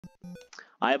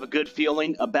I have a good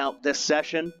feeling about this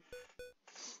session.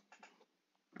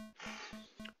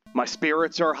 My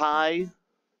spirits are high.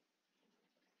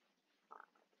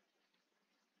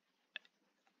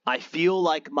 I feel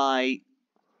like my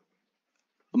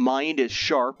mind is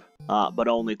sharp, but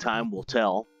only time will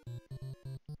tell.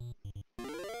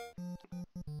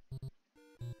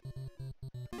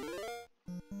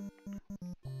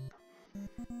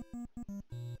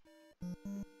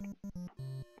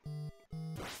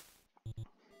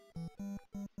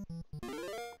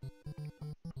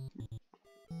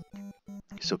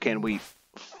 So can we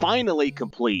finally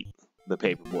complete the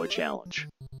Paperboy Challenge?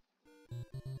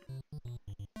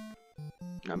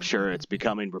 I'm sure it's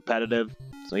becoming repetitive.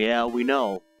 So yeah, we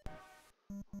know.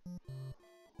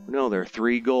 We know there are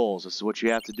 3 goals. This is what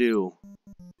you have to do.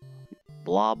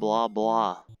 Blah, blah,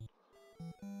 blah.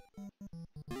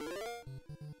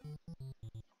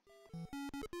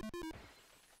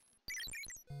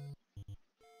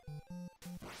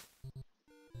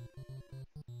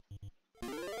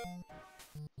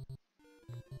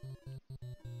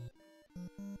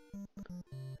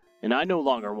 And I no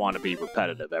longer want to be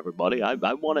repetitive, everybody. I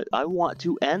want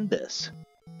to end this.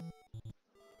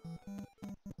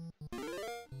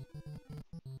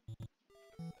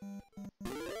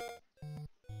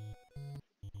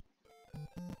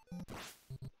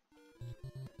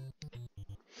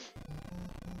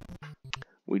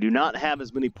 We do not have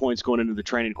as many points going into the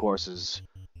training course as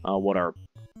what a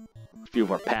few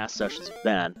of our past sessions have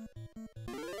been.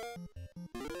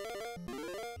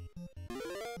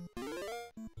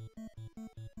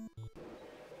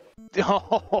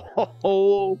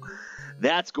 Oh,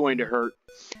 that's going to hurt.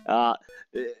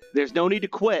 There's no need to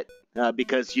quit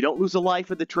because you don't lose a life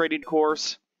at the training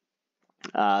course.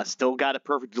 Still got a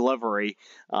perfect delivery.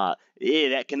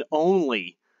 That can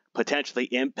only potentially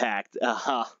impact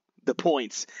the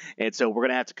points, and so we're going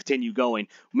to have to continue going.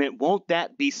 I mean, won't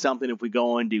that be something if we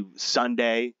go into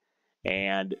Sunday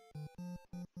and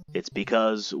it's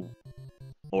because,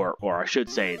 or I should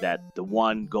say that the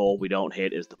one goal we don't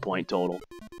hit is the point total?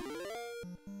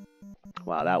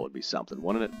 Wow, that would be something,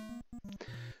 wouldn't it?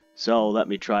 So let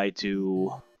me try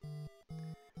to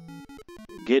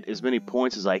get as many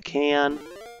points as I can,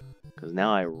 because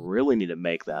now I really need to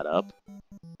make that up.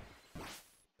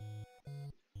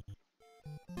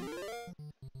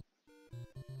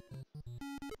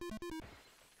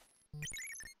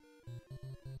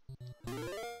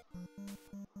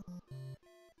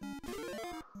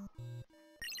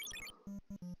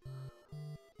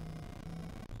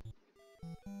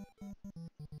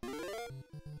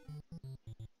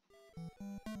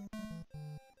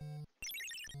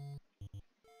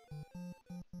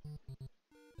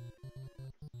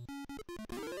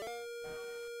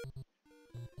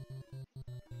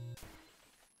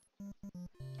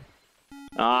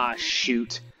 Ah,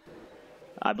 shoot.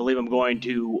 I believe I'm going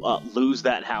to lose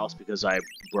that house because I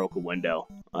broke a window.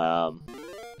 I'm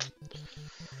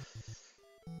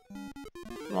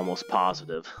almost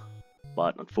positive.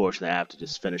 But unfortunately, I have to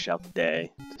just finish out the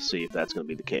day to see if that's going to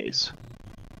be the case.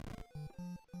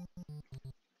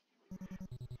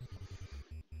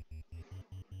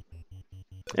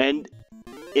 And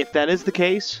if that is the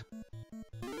case,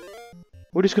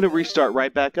 we're just going to restart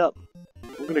right back up.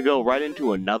 We're going to go right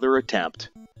into another attempt.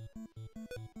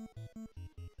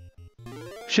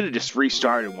 Should have just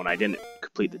restarted when I didn't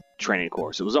complete the training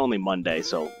course. It was only Monday,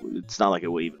 so it's not like it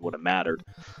would have mattered.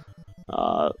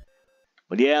 But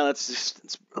yeah, let's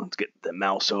get the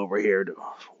mouse over here.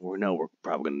 We know we're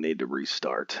probably going to need to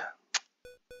restart.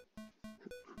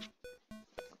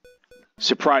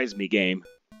 Surprise me, game.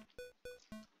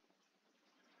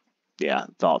 Yeah,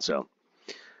 thought so.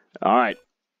 All right.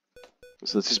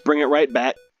 So let's just bring it right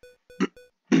back.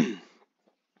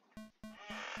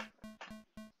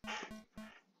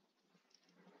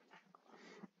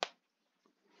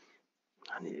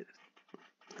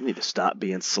 I need to stop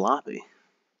being sloppy.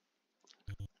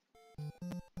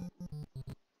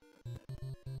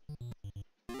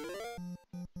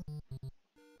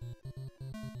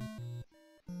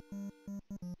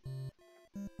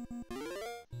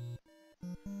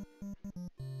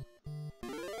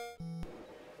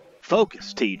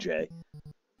 Focus, TJ.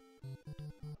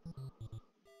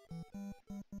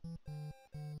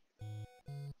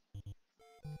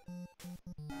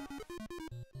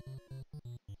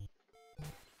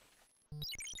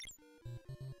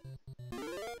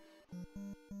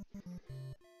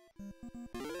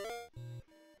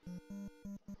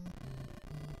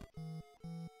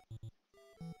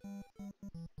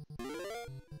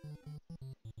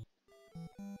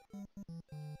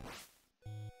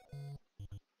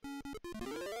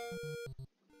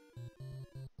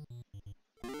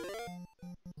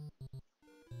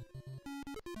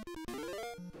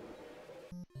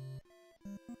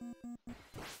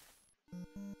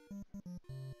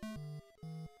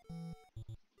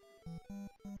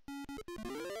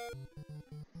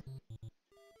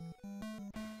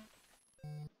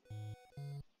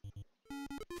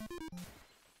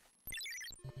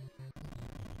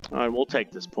 All right, we'll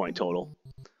take this point total.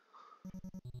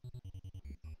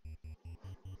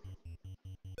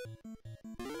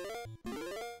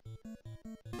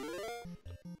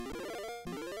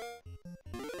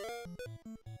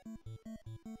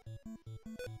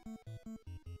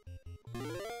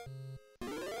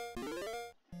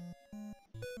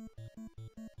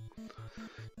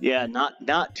 Yeah,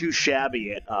 not too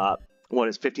shabby at what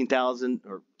is 15,000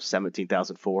 or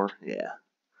 17,004? Yeah.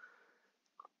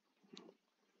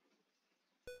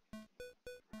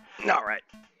 All right.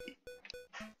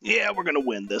 Yeah, we're gonna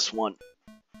win this one.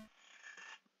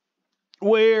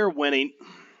 We're winning.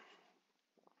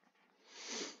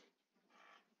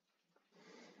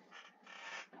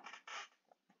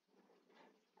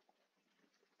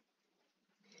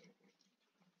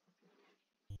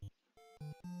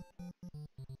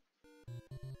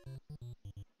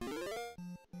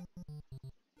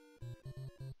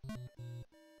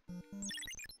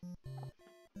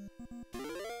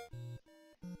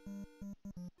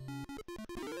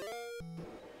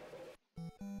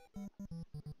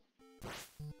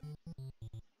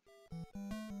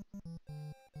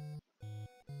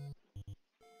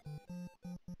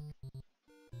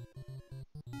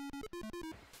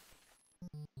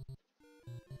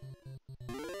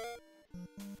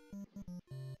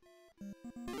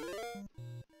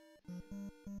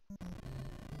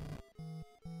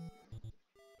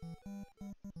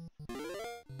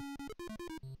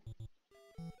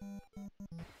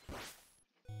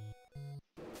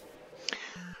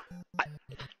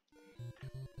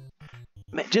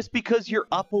 Just because you're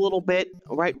up a little bit,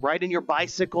 right in your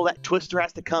bicycle, that twister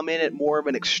has to come in at more of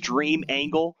an extreme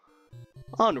angle.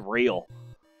 Unreal.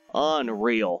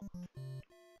 Unreal.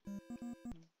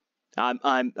 I'm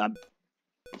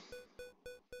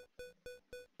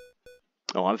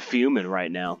fuming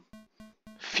right now.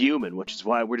 Fuming, which is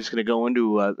why we're just going to go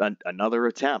into another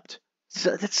attempt.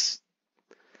 So that's...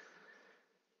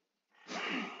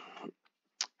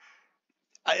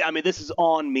 I mean, this is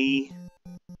on me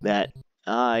that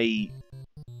I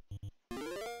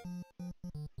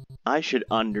should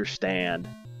understand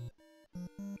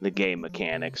the game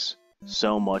mechanics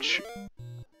so much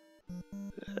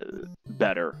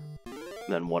better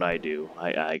than what I do.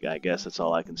 I guess that's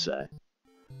all I can say.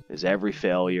 Is every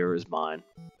failure is mine.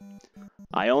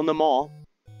 I own them all.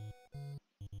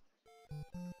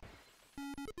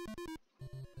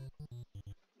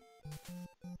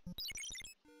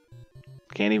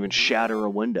 Can't even shatter a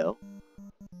window.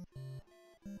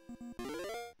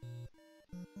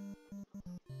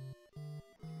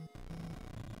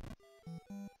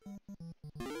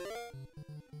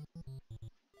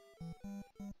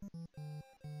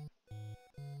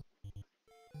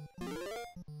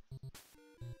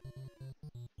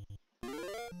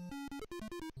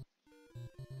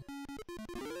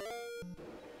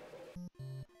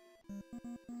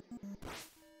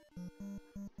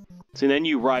 See, then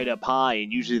you ride up high,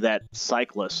 and usually that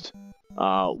cyclist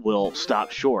will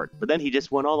stop short. But then he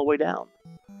just went all the way down.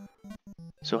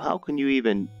 So how can you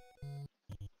even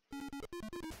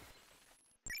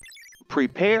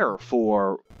prepare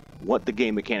for what the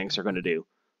game mechanics are going to do?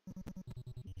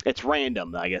 It's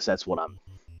random, I guess that's what I'm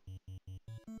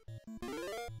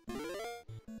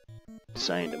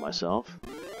saying to myself.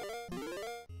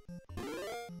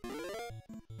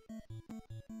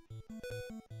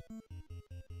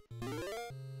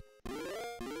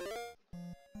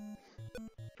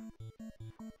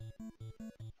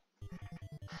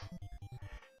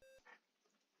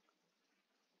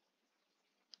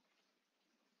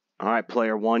 All right,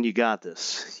 player one, you got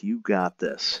this. You got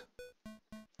this.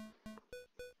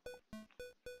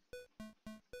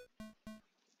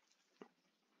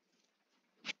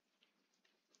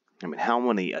 I mean, how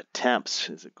many attempts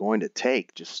is it going to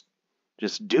take? Just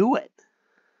do it.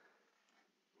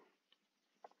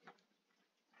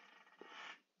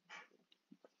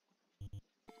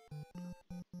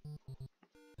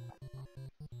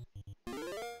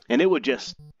 And it would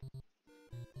just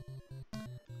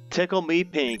tickle me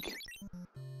pink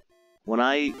when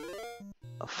I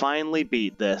finally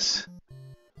beat this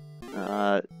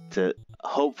to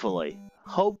hopefully,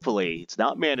 it's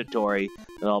not mandatory,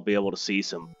 that I'll be able to see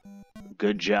some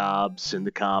good jobs in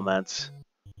the comments.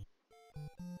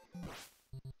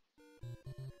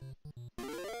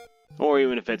 Or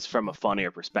even if it's from a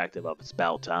funnier perspective of it's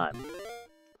about time.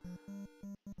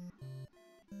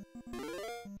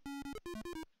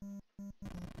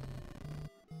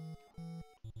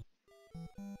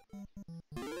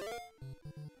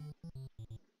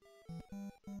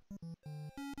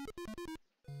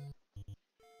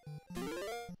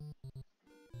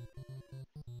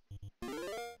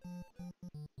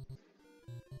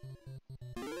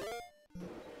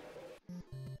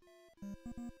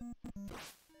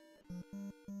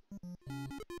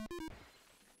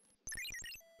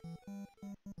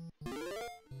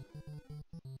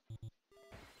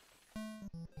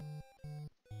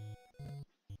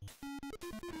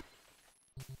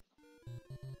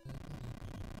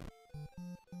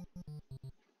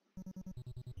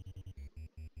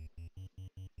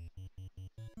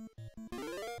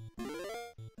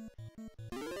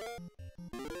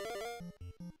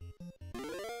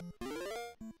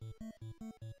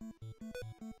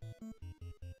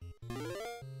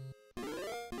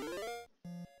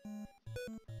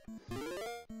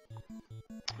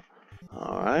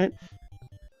 All right.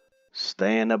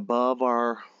 Staying above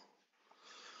our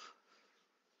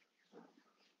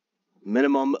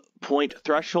minimum point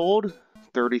threshold,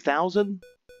 30,000.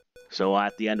 So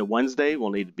at the end of Wednesday,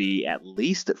 we'll need to be at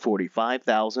least at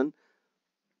 45,000.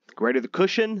 The greater the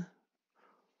cushion,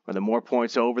 or the more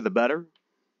points over, the better.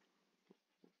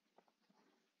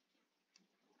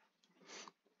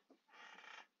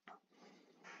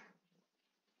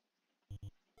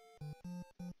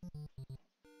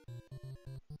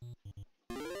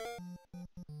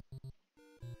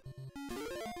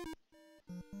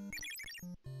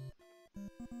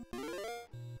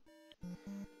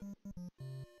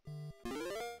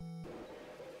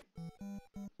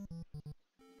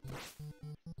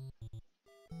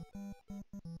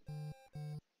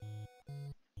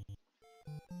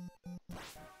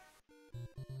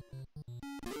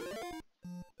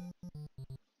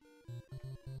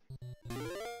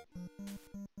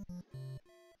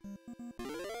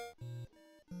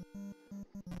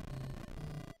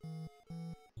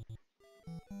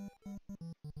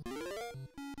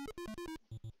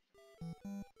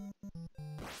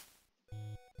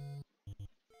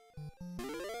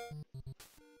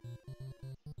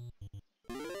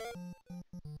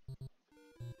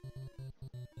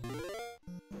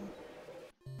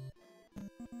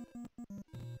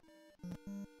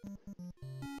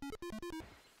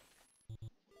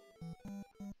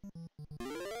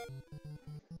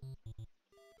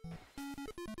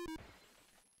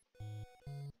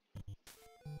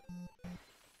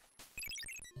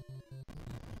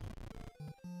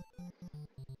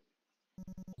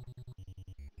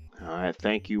 All right,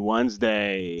 thank you,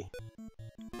 Wednesday,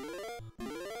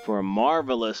 for a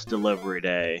marvelous delivery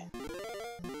day.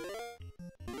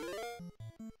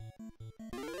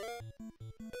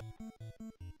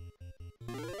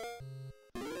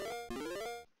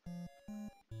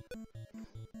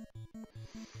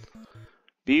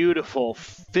 Beautiful,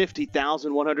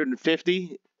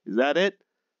 50,150. Is that it?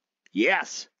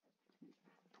 Yes.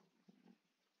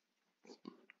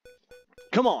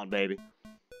 Come on, baby.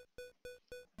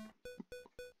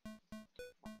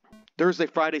 Thursday,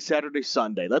 Friday, Saturday,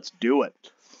 Sunday. Let's do it.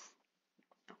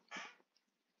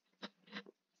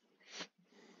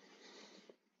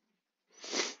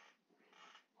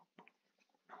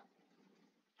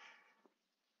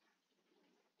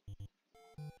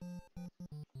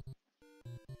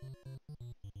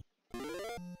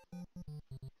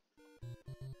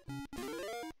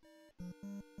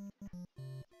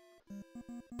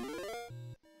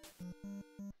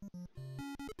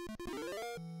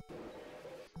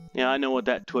 Yeah, I know what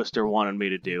that twister wanted me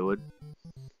to do.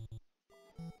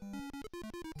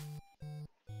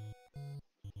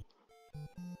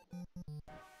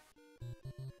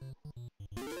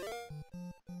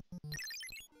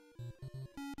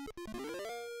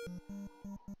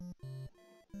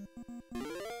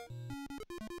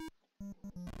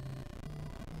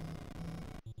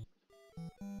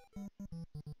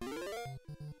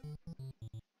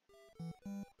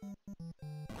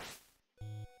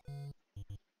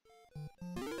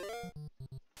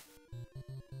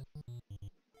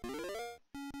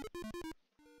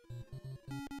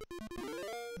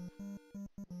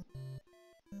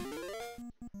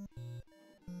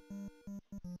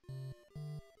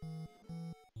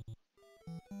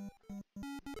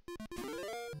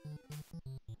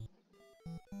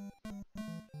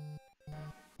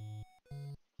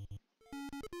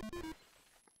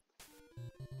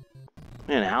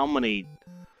 Man, how many...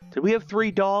 Did we have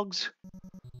 3 dogs?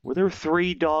 Were there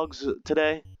 3 dogs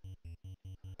today?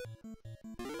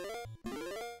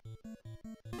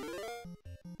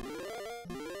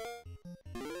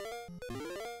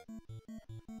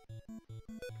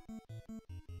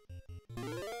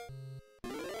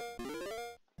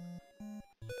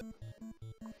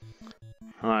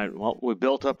 Alright, well, we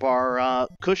built up our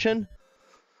cushion.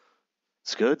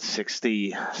 It's good,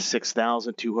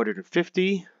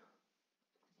 66,250.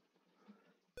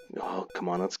 Oh, come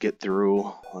on, let's get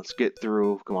through. Let's get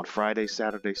through. Come on, Friday,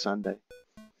 Saturday, Sunday.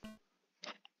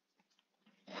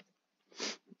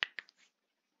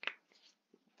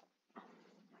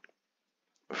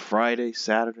 Friday,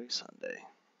 Saturday, Sunday.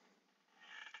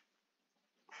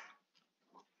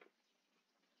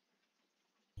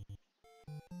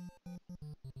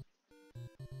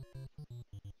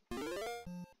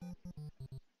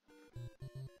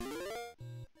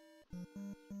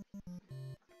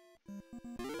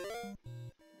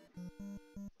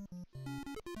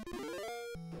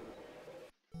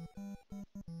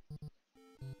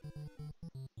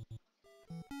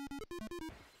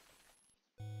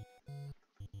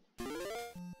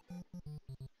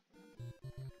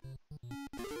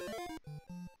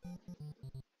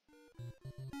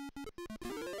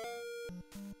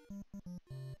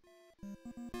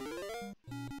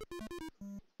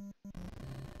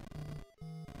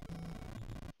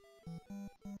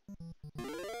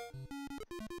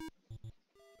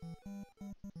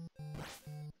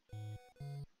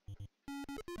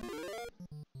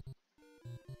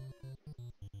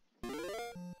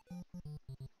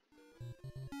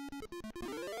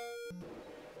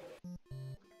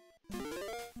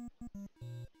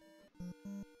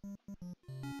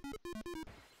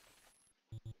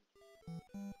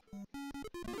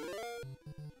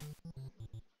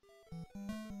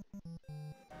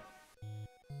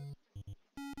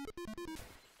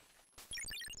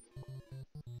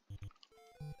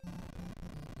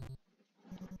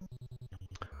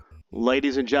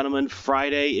 Ladies and gentlemen,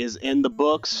 Friday is in the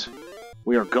books.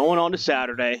 We are going on to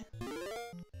Saturday.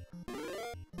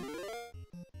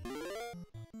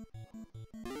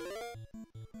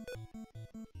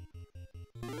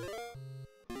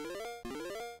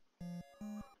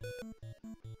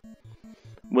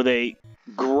 With a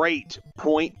great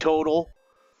point total.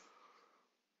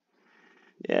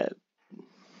 Yeah.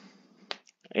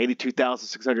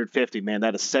 82,650, man.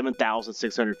 That is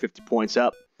 7,650 points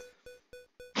up.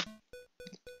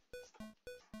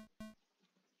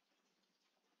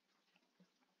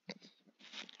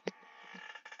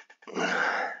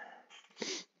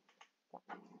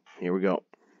 Here we go.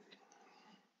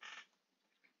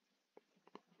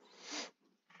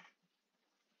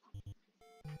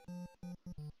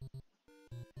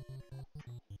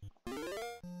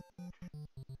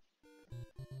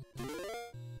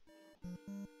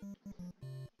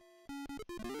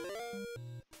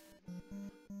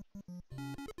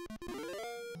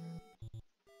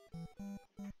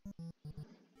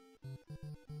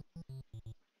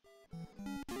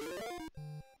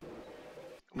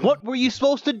 What were you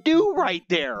supposed to do right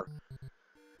there?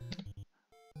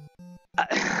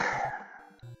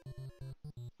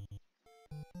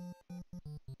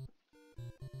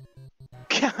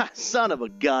 God, son of a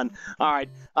gun. All right,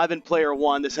 I've been Player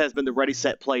One. This has been the Ready,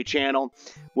 Set, Play channel.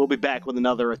 We'll be back with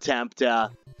another attempt in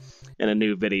a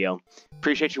new video.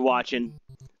 Appreciate you watching.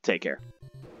 Take care.